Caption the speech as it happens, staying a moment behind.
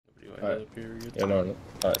Alright. Yeah, no.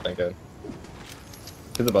 Alright, thank God.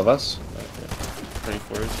 He's above us. Yeah.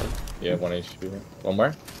 24 or something. Yeah, 1 HP. One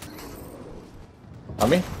more. On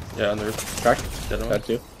me? Yeah, on the roof. Crack. Dead one. Got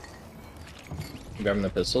two. Grabbing the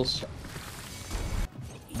pistols.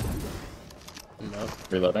 I'm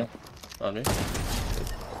out. Reloading. On me.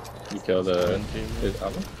 You kill the... One team. Is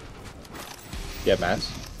on me? You have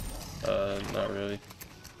mats? Not really.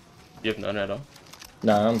 You have none at all?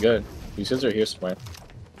 Nah, I'm good. These guys are here somewhere.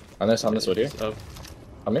 On this wood here. Up.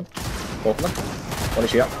 On me. Both of them. What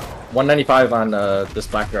is she up? 195 on this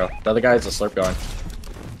black girl. The other guy is a slurp going.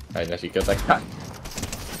 Alright, now she killed that guy.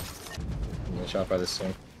 I'm getting shot by this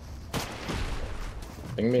thing. I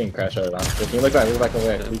think I'm getting crashed out of that. Can you look back over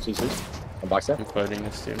there? Please. I'm box there. I'm fighting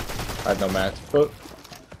this team. I have no mats. Oh,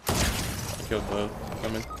 I killed both.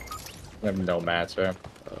 Coming. I have no mats, bro.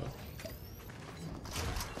 Oh.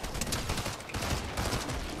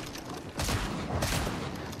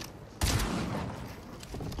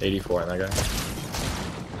 $84 on that guy.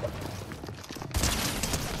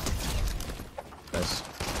 Nice.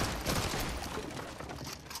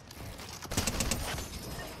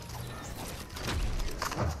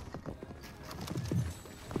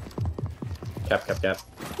 Cap.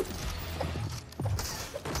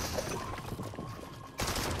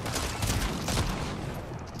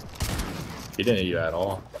 He didn't hit you at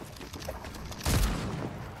all.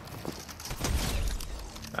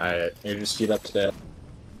 Alright, you're just speed up to that.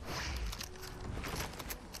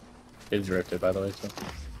 It's drifted, by the way, too.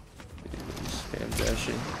 Spam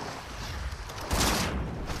dashing.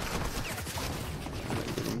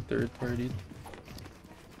 I'm getting third party.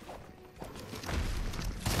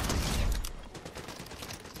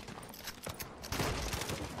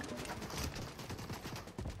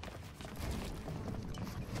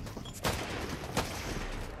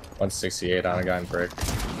 $168 on a guy in brick.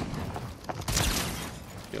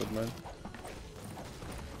 Killed mine.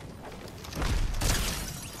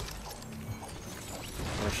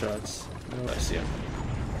 More shots. No, I see him.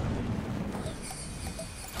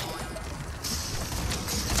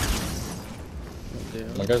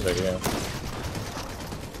 Oh, My guy's right here.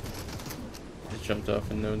 Just jumped off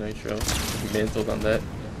and no nitro. Mantled on that.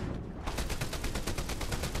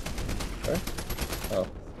 Okay. Oh.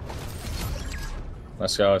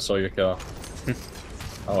 Let's go, I saw your kill.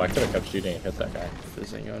 Oh, I could have kept shooting and hit that guy.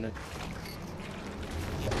 Fizzing on it.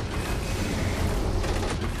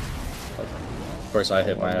 Of course, I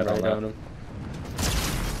hit my head Right on him.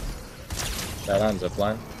 that on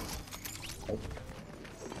zipline.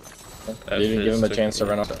 That You didn't give him a fizz chance to took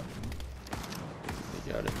run me. up.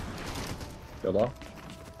 You got it. Killed all.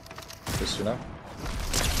 Just you know.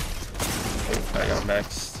 I got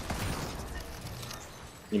maxed.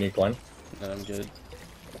 Unique one. No, I'm good.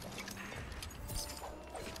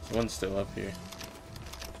 One's still up here.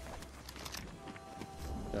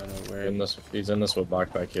 Don't know where. He's in this wood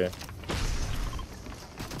block back here.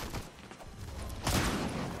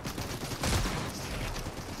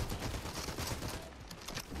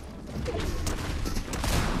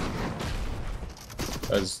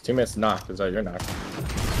 His teammate's knocked. Is that your knock?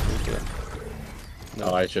 Okay. No,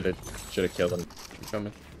 Oh, I should have killed him. I'm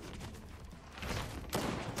coming.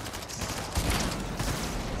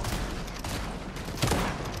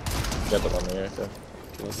 Get the one there, too.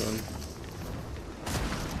 Killed one.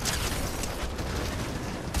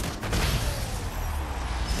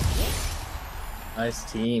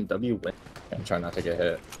 Nice team. W win. I'm trying not to get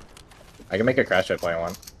hit. I can make a crash if I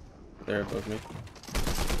want. They're above me.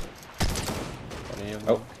 20 on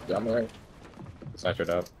Oh, yeah, I'm alright. Snatched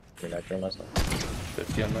up. Re-nitro myself.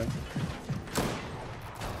 50 on mine.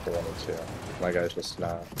 1 and 2. My guy's just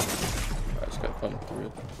not. I just got pumped through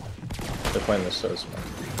it. They're playing this so smart.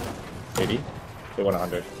 80? They went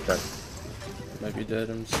 100. Okay. Might be dead.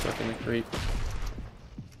 I'm stuck in the crate.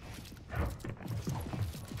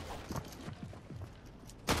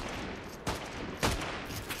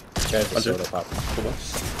 Guys, just 100. soda pop. Cool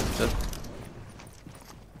box. Dead.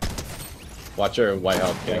 Watch your white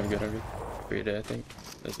health, Yeah, King. I'm good. Great day, I think.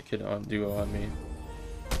 There's a kid on duo on me.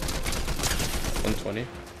 120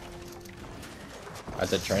 At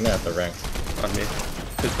the trainer at the ring. on me.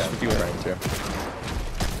 Good down. You ring too.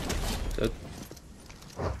 Dead.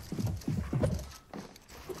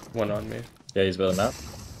 One on me. Yeah, he's building up.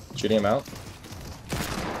 Shooting him out.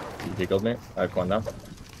 He killed me. I have one now.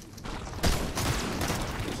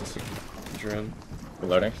 This is a drone.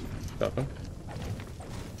 Reloading. Stop him.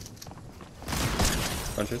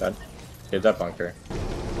 100. Dead. Hit that bunker.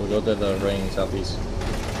 We'll go to the ring southeast.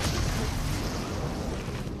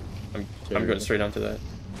 I'm going straight onto that.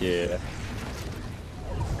 Yeah.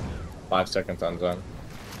 5 seconds on zone.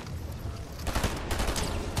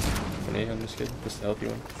 20 on this kid. Just the healthy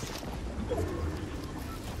one.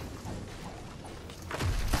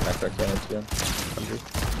 Backtrack cannon too. 100.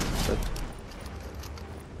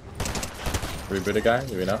 Reboot a guy,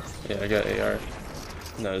 do we know? Yeah, I got AR.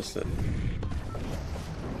 No, it's the.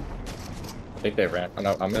 I think they ran. Oh,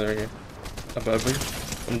 no, I'm Right here. Above me.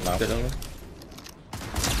 I'm No. dead on me.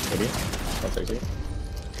 maybe. 160.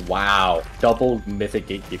 Wow. Double mythic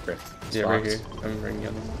gatekeeper. Yeah, right here. I'm ringing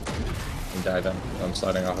on him. I'm diving. I'm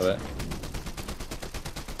sliding off of it.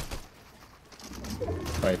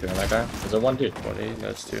 23 on that guy. Is it one dude? 20. No,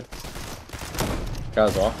 it's 2. Guy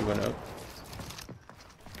as well. He went up.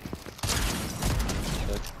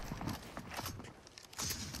 Dead.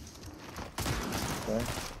 Okay.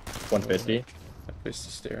 150. I placed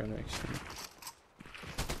the stair on next to me.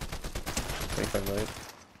 25 light.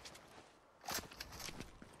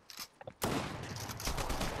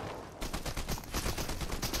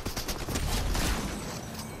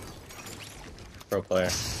 Pro player.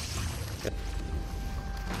 Yep.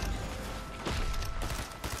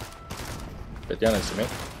 50 on me.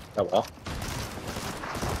 That wall.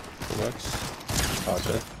 Deluxe. Oh,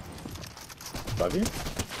 shit. Above you?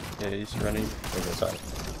 Yeah, he's running Where's the side?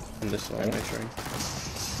 in this one. Okay. Make sure.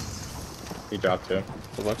 He dropped too.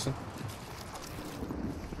 Deluxe. And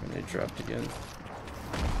they dropped again.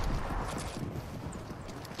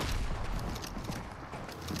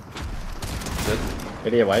 Dead.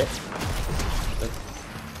 Idiot white. Dead.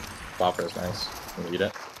 Flopper is nice. Can you eat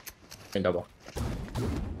it? Can double.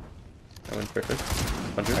 I went perfect. I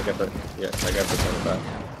 100. get the I got the 25.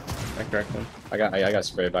 I cracked one. I got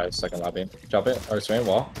sprayed by second lobby. Drop it or swing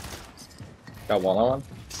wall. Got wall on one.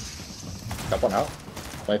 Got one out.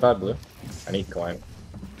 25 blue. I need coin.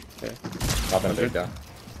 Okay. Popping a big guy.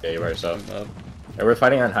 Yeah, you were so. I'm up. Yeah, we're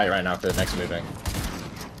fighting on height right now for the next moving.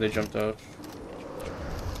 They jumped out.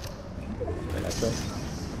 The next one.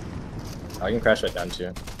 I can crash that down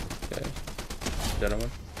too. Okay. Dead on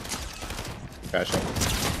one. Crashing.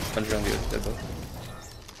 100 on the other dead both.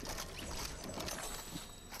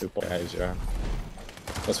 2.0.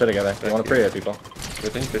 Let's fit together. You want to pray it, people?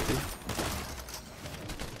 Within 50.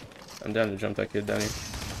 I'm down to jump that kid down here.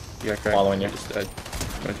 You got cracked. Following you. Just died.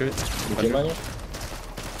 Went to it. You team on you?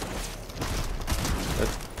 Dead.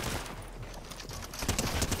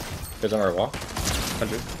 Kids on our wall.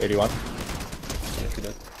 100. 81. Yeah,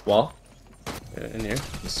 dead. Wall. Yeah, in here.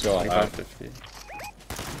 Let's go all 25, out. 50.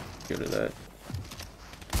 Go to that.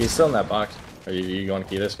 He's still in that box. Are you going to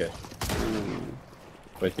key this guy? Ooh.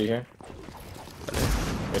 With you here? Dead.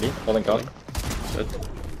 Ready? Holding cone. Dead.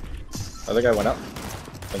 Other guy went up.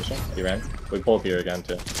 Finishing. He ran. We pulled here again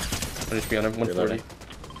too. 100 HP on him. 140. Me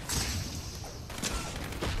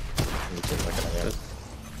too, looking at Dead.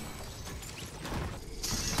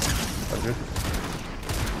 you.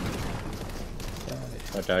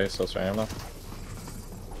 100. Okay, still spraying him though.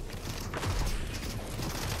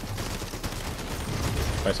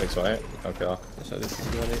 My 6 white. Okay, That's how they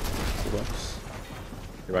can do it. Deluxe.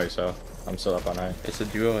 you're right, so I'm still up on high. It's a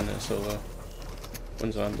duo and a solo.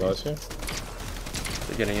 One's on. Low here.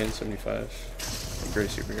 They're getting in 75. Great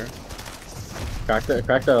superhero. Crack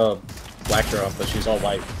the black girl, but she's all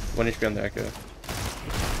white. 1 HP on the Echo.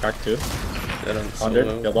 Crack 2. Dead on 100.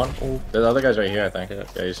 solo. Killed one. Oh. The other guy's right here, I think. Yeah.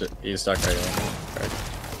 Yeah, he's stuck right here. Alright.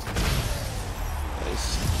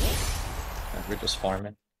 Nice. Yeah, we're just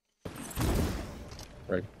farming.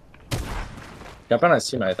 Right. Jump on his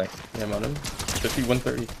teammate, I think. Yeah, I'm on him. 50,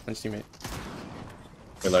 130 on his teammate.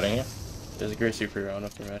 We're loading here. There's a great superhero. I don't know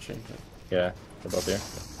if they're matching. But... Yeah, we're both here.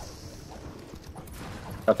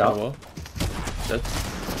 Cut Oh, out. well. Dead.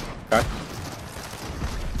 Crack.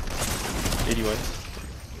 80 white.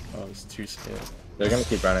 Oh, it's too scared. They're gonna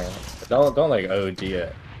keep running. Don't like OD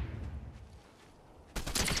it.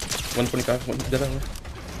 125. One dead on one.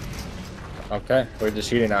 Okay, we're just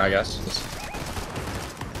shooting now, I guess. Just...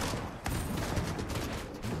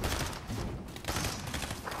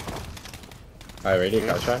 Alright, ready? Yeah.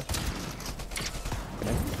 Got shot.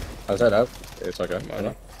 How's that up? It's okay. I'm on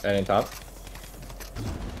it. And in top.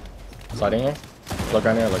 Sliding here. Look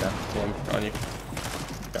on here, look on. Yeah, I'm on you.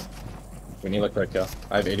 Okay. We need to look for a kill.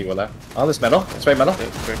 I have 80 with that. Oh, this metal. It's right metal. Yeah,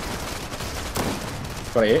 great.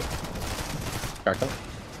 28. Cracked them.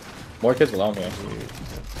 More kids below me.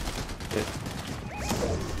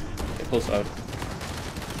 It pulls out.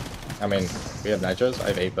 I mean, we have nitros. I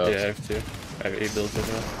have 8 builds. Yeah, I have 2. I have 8 builds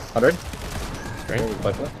over now. 100. Great. We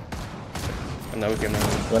play for it. I'm not with you. I'm not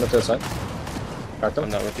with you. Went up to the side. Cracked them. I'm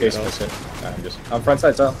not with you at all. Missed it. Nah, I'm just. I'm front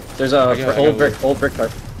side, so. There's a I got old brick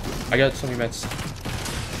cart. I got so many mats.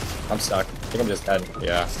 I'm stuck. I think I'm just dead.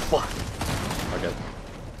 Yeah. Fuck. Okay.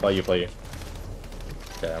 Play you.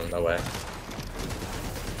 Damn, no way.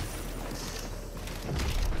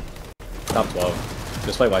 Top 12.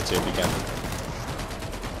 Just play white 2 if you can.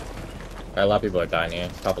 A lot of people are dying here.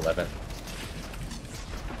 Top 11.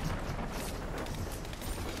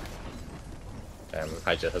 Damn,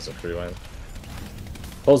 Hydra has a free win.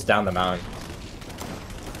 Pulls down the mountain.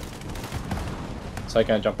 So I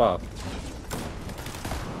can't jump off.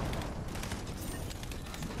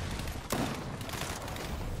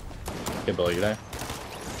 Get below you there.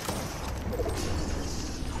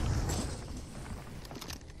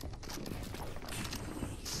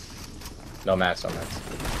 No mats, no mats.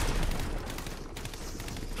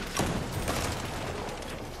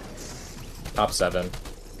 Top 7.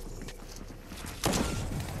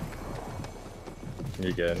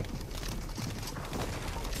 You're good.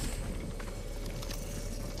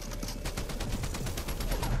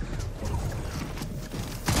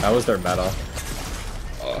 That was their meta.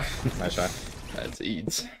 Oh, Nice shot. that's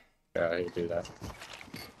Eads. Yeah, you do that.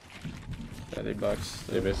 Yeah, they box.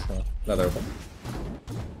 Yeah, basically. Another one.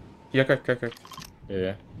 Yeah, crack.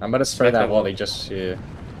 Yeah. I'm gonna spray Make that that wall. wall. They just. Yeah.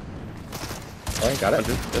 Oh, you got it.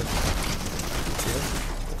 100. Yeah.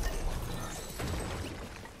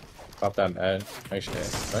 Pop that med. Make sure.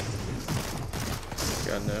 Right.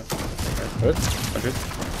 Got no. Good. 100.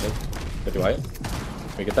 Good white.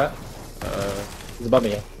 Can we get that? He's above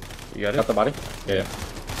me. Yeah. You got Got it? the body? Yeah.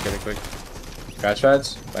 Get it quick. Crash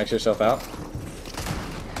shreds. Max yourself out.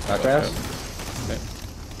 Not trash. Okay.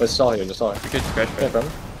 Let's stall here. Just stall here. You could scratch Yeah, back. from.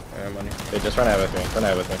 Yeah, money. Hey, just run out with me. Run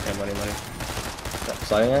out with me. Yeah, money.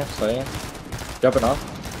 Sliding here. Sliding here. Jumping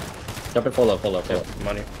off. Jumping full up. Yeah,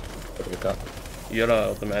 money. Get that. You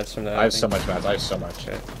got the mats from that. I have so much mats. I have so much.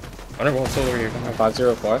 Okay. Underwall still over here.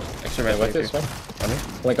 504. Extra Hey, mats with right this here. one. Money.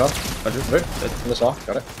 Blink off. 100. Move. Dead. In this wall.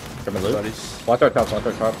 Got it. Come and loot. Buddies. Watch our tops. Watch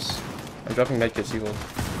our tops. I'm dropping medkits. You hold.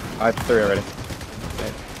 I have 3 already.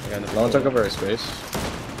 Okay. I got No one took over his space.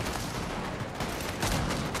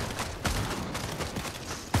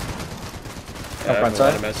 Yeah, front I have a lot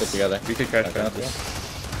side, of mess. sit together. We could crash Okay, back okay.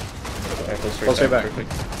 this. Alright, close Close straight back.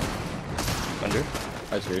 Perfect. Under?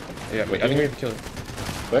 I just read. Yeah, wait, I think we have to kill it.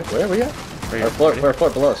 Where are we at? Right Our here. floor, Ready? we're floor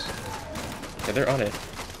below us. Yeah, they're on it.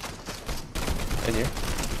 In here.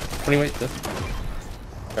 20 weight.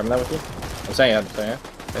 Coming that with you? I'm saying it. Yeah.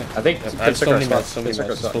 I think Yeah, good I have so circle many spot. mats, so many Good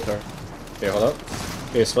mats. circle It's full spot. power. Okay, hold up.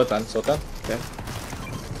 Okay, split then. Okay.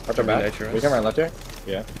 Watch our back. Nitro We is. can run left here.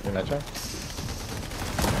 Yeah, you're nitro.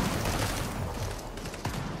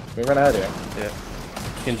 We run ahead here. Yeah.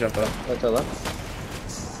 You can jump up. Right to the left.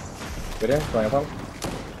 Good here. Going up.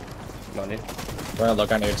 Money. We're gonna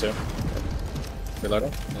look on here too.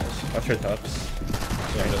 Reloading. Yes. Watch your tops.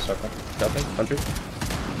 Yeah, just circle. Jumping. 100.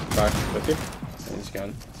 Back. 50. And he's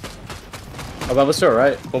gone. Above us too,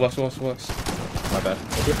 right? Full box. My bad.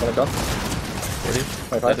 Thank you. Wanna go? 40.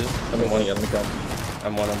 25. That is. Let me one. Yeah, let me go.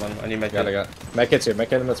 I'm one. I need my Got it. Med kit's here. Med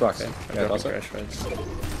kit in this box. Okay. Yeah, I'm also. dropping crash reds.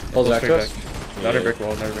 Pulls Go back straight to us. Not a Yeah. brick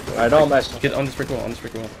wall. I know, mesh. Get on this brick wall.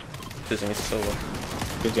 Fizzing. It's so low.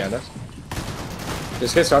 Good Jandas.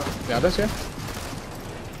 This kid's up. Jandas here.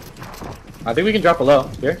 I think we can drop below.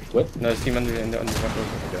 Here. What? No, it's team under. Okay.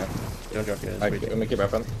 Don't drop yet. Let me keep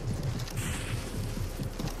repping.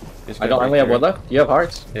 Just I go don't right only have here. wood left. You have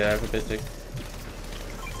hearts. Yeah, I have a bit big.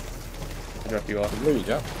 I'll drop you off. Maybe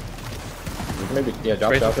jump. You can maybe, yeah,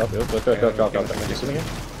 drop. Yeah, Drop. okay. You see me here?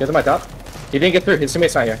 Get to my top. He didn't get through. His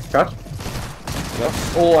teammate's not here. Crouch.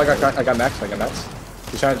 Oh, I got max.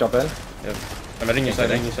 He's trying to jump in. Yep. I'm heading your side.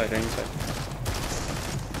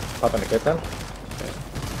 Pop in the kit then. Okay.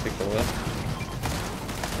 Pick the left.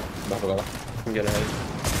 Buffalo. Can get ahead.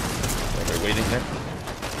 Like we're waiting there.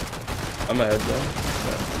 I'm ahead though.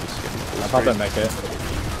 Just getting full I pop in straight. my kit.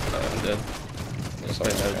 I'm dead. There's so My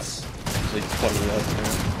many heads. There's like 20 left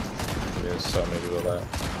there. There's so many people that.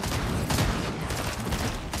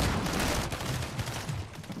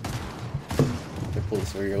 Okay, pull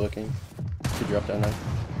this where you're looking. Should drop down now.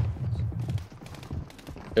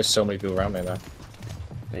 There's so many people around me now.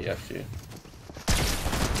 Yeah, you have to.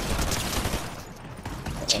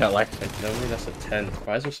 Yeah, like, No way, that's a 10.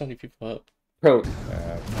 Why is there so many people up? bro.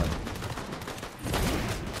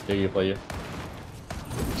 Yeah, you play it.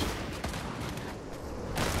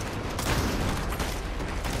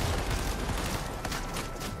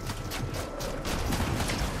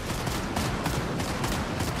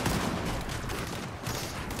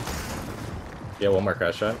 Yeah, one more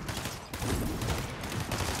crash shot.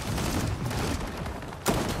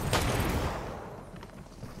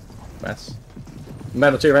 Mess.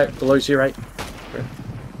 Metal to your right, below you to your right.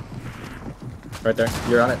 Right there.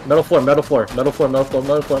 You're on it. Metal floor.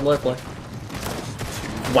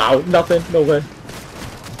 Wow, nothing. No way.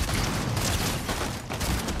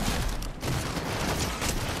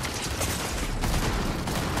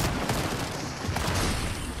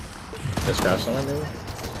 Just crash somewhere, maybe?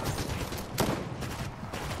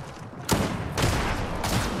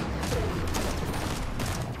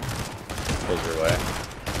 There's your way.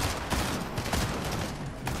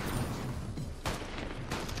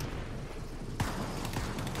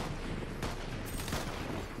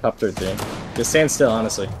 Top 13. Just stand still,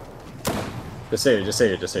 honestly. Just stay here, just stay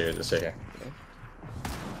here, just stay here, just stay here.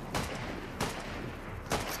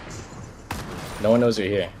 No one knows you're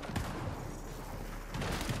here.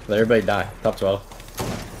 Let everybody die. Top 12.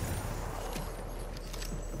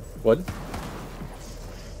 What?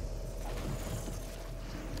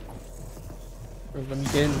 Bro, let me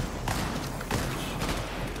get in.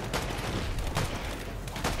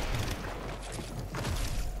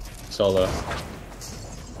 Solo.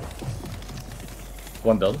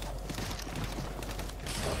 One build.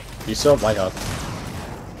 You still have White Hawk.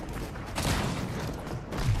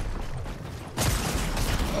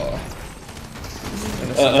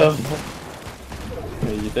 Oh. What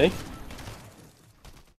do you think?